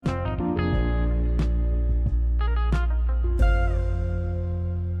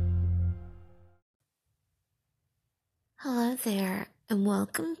Hello there, and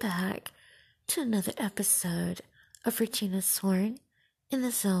welcome back to another episode of Regina Sworn in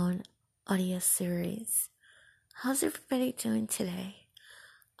the Zone audio series. How's everybody doing today?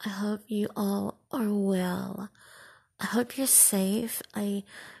 I hope you all are well. I hope you're safe. I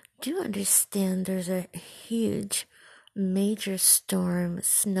do understand there's a huge, major storm,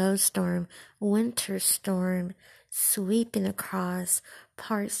 snowstorm, winter storm sweeping across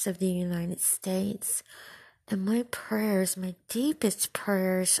parts of the United States. And my prayers, my deepest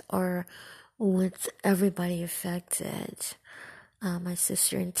prayers are with everybody affected. My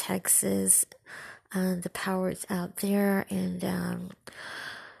sister in Texas, the power is out there, and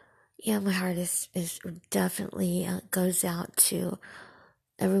my heart is definitely goes out to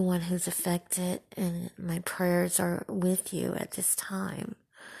everyone who's affected, and my prayers are with you at this time.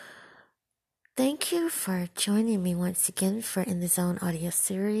 Thank you for joining me once again for In the Zone audio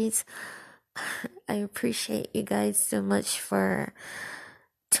series. I appreciate you guys so much for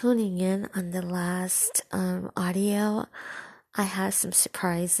tuning in on the last audio. I had some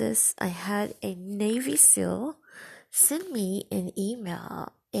surprises. I had a Navy SEAL send me an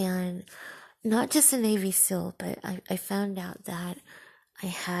email, and not just a Navy SEAL, but I found out that I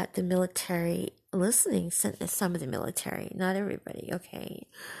had the military listening, some of the military, not everybody, okay,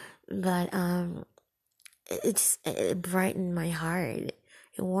 but it brightened my heart.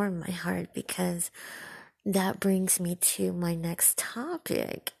 It warmed my heart because that brings me to my next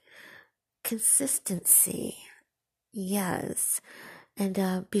topic. Consistency. Yes.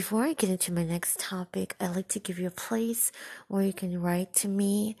 And before I get into my next topic, I'd like to give you a place where you can write to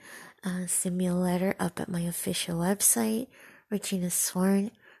me, send me a letter up at my official website, Regina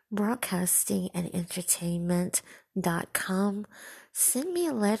Sworn, Broadcasting and Entertainment.com. Send me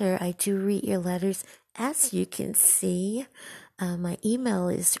a letter. I do read your letters, as you can see. My email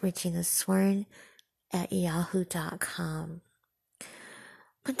is reginasworn@yahoo.com.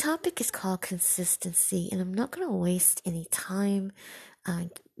 My topic is called consistency, and I'm not going to waste any time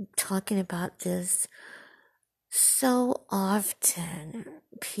talking about this. So often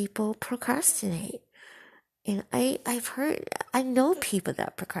people procrastinate. And I know people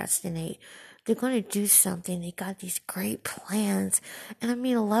that procrastinate. They're going to do something. They got these great plans. And I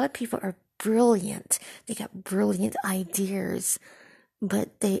mean, a lot of people are brilliant. They got brilliant ideas,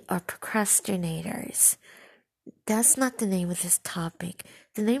 but they are procrastinators. That's not the name of this topic.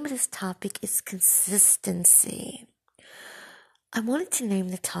 The name of this topic is consistency. I wanted to name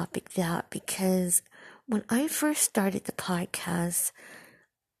the topic that because when I first started the podcast,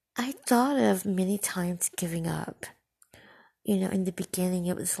 I thought of many times giving up. In the beginning,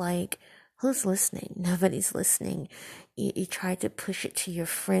 it was like, who's listening? Nobody's listening. You try to push it to your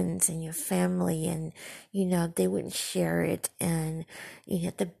friends and your family, and, they wouldn't share it. And you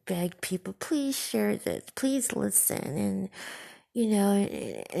have to beg people, please share this, please listen. And,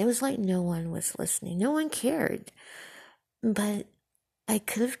 it was like no one was listening. No one cared. But I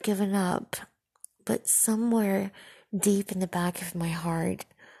could have given up. But somewhere deep in the back of my heart,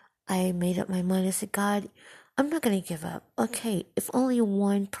 I made up my mind. I said, God, I'm not going to give up. Okay, if only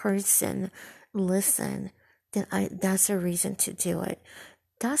one person listen, then that's a reason to do it.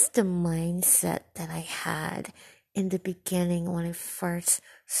 That's the mindset that I had in the beginning when I first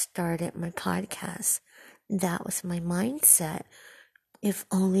started my podcast. That was my mindset. If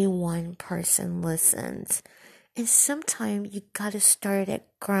only one person listens. And sometimes you got to start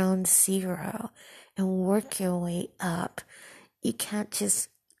at ground zero and work your way up. You can't just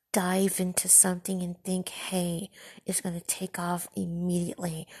dive into something and think, hey, it's going to take off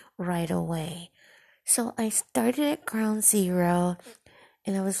immediately right away. So I started at ground zero,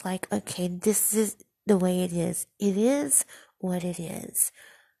 and I was like, okay, this is the way it is. It is what it is.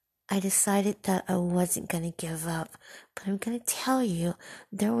 I decided that I wasn't going to give up, but I'm going to tell you,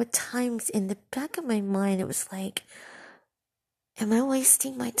 there were times in the back of my mind, it was like, am I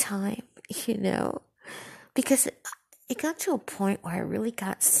wasting my time? Because it got to a point where I really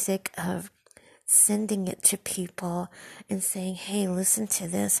got sick of sending it to people and saying, hey, listen to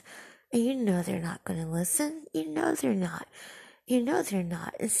this. And they're not going to listen. They're not. They're not.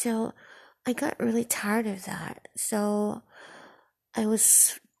 And so I got really tired of that. So I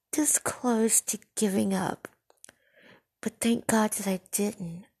was this close to giving up. But thank God that I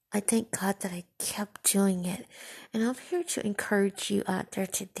didn't. I thank God that I kept doing it. And I'm here to encourage you out there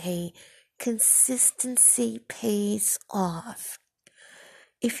today. Consistency pays off.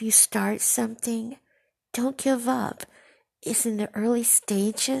 If you start something, don't give up. It's in the early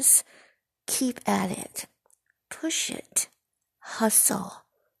stages. Keep at it. Push it. Hustle.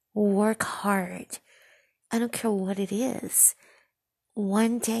 Work hard. I don't care what it is.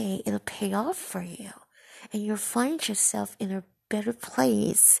 One day it'll pay off for you. and you'll find yourself in a better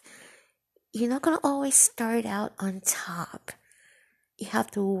place. You're not going to always start out on top. You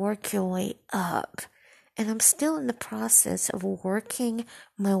have to work your way up. And I'm still in the process of working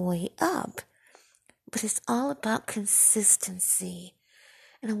my way up. But it's all about consistency.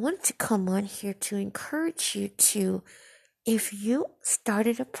 And I wanted to come on here to encourage you to, if you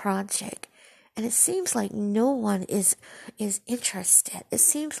started a project and it seems like no one is interested, it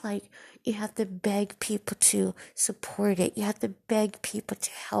seems like you have to beg people to support it, you have to beg people to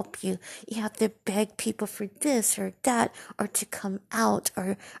help you, you have to beg people for this or that, or to come out,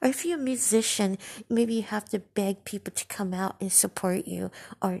 or if you're a musician, maybe you have to beg people to come out and support you,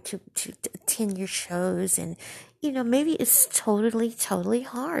 or to attend your shows. And maybe it's totally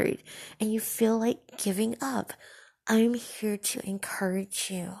hard and you feel like giving up. I'm here to encourage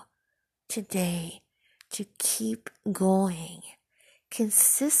you today to keep going.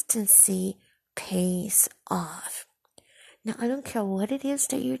 Consistency pays off. Now, I don't care what it is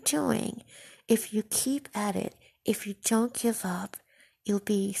that you're doing. If you keep at it, if you don't give up, you'll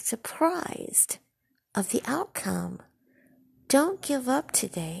be surprised of the outcome. Don't give up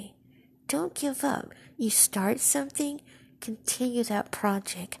today. Don't give up. You start something, continue that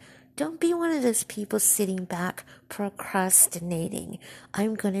project. Don't be one of those people sitting back procrastinating.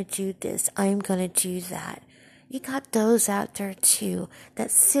 I'm going to do this. I'm going to do that. You got those out there too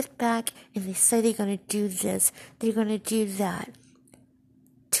that sit back and they say they're going to do this. They're going to do that.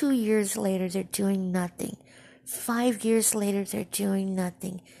 2 years later, they're doing nothing. 5 years later, they're doing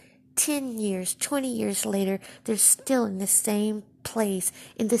nothing. 10 years, 20 years later, they're still in the same place,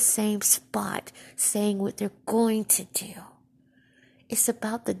 in the same spot, saying what they're going to do. It's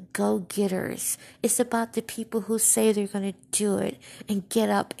about the go-getters. It's about the people who say they're going to do it and get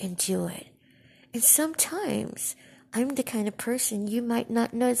up and do it. And sometimes I'm the kind of person you might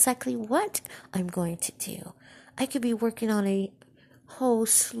not know exactly what I'm going to do. I could be working on a whole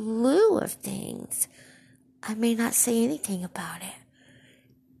slew of things. I may not say anything about it.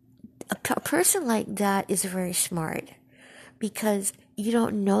 A person like that is very smart because you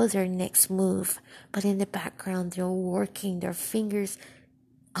don't know their next move, but in the background they're working their fingers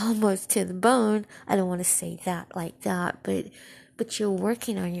almost to the bone. I don't want to say that like that, but you're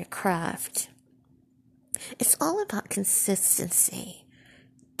working on your craft. It's all about consistency.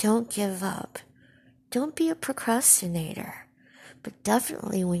 Don't give up. Don't be a procrastinator. But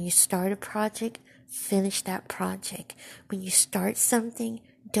definitely when you start a project, finish that project. When you start something,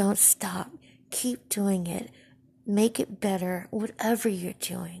 don't stop. Keep doing it. Make it better, whatever you're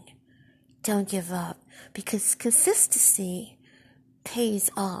doing. Don't give up because consistency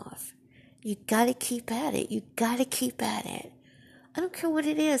pays off. You gotta keep at it. You gotta keep at it. I don't care what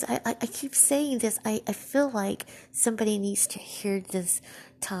it is. I keep saying this. I feel like somebody needs to hear this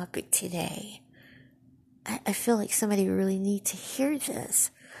topic today. I feel like somebody really needs to hear this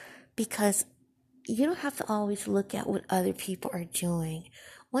because you don't have to always look at what other people are doing.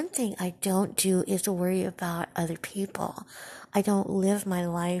 One thing I don't do is worry about other people. I don't live my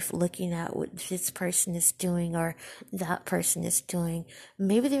life looking at what this person is doing or that person is doing.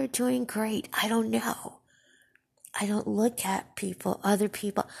 Maybe they're doing great. I don't know. I don't look at other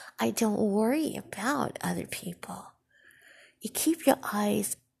people. I don't worry about other people. You keep your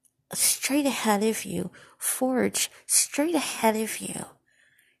eyes straight ahead of you. Forge straight ahead of you.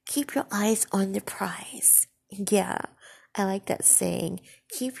 Keep your eyes on the prize. Yeah, I like that saying.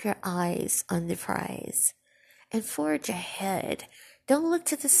 Keep your eyes on the prize. And forge ahead. Don't look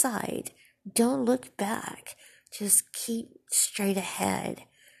to the side. Don't look back. Just keep straight ahead.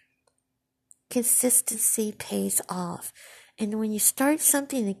 Consistency pays off. And when you start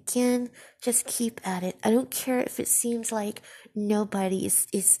something again, just keep at it. I don't care if it seems like nobody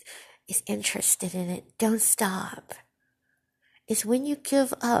is interested in it. Don't stop. It's when you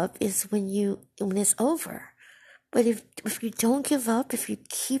give up is when it's over. But if you don't give up, if you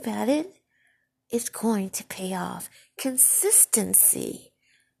keep at it, it's going to pay off. Consistency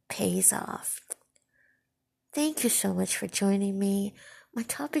pays off. Thank you so much for joining me. My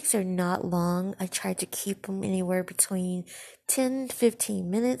topics are not long. I try to keep them anywhere between 10 to 15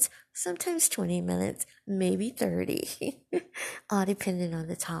 minutes, sometimes 20 minutes, maybe 30, all depending on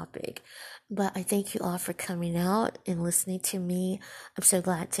the topic. But I thank you all for coming out and listening to me. I'm so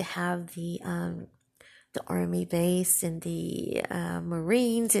glad to have the Army base and the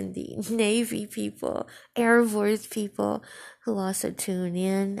Marines and the Navy people, Air Force people who also tune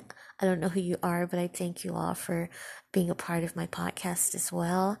in. I don't know who you are, but I thank you all for being a part of my podcast as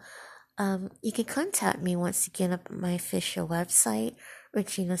well. You can contact me once again at my official website,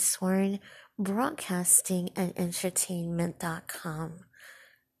 Regina Sworn, broadcasting and entertainment.com.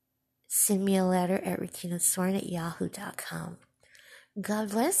 send me a letter at ReginaSorn@yahoo.com. God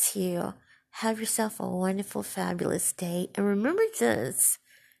bless you. Have yourself a wonderful, fabulous day. And remember this,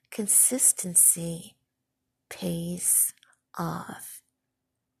 consistency pays off.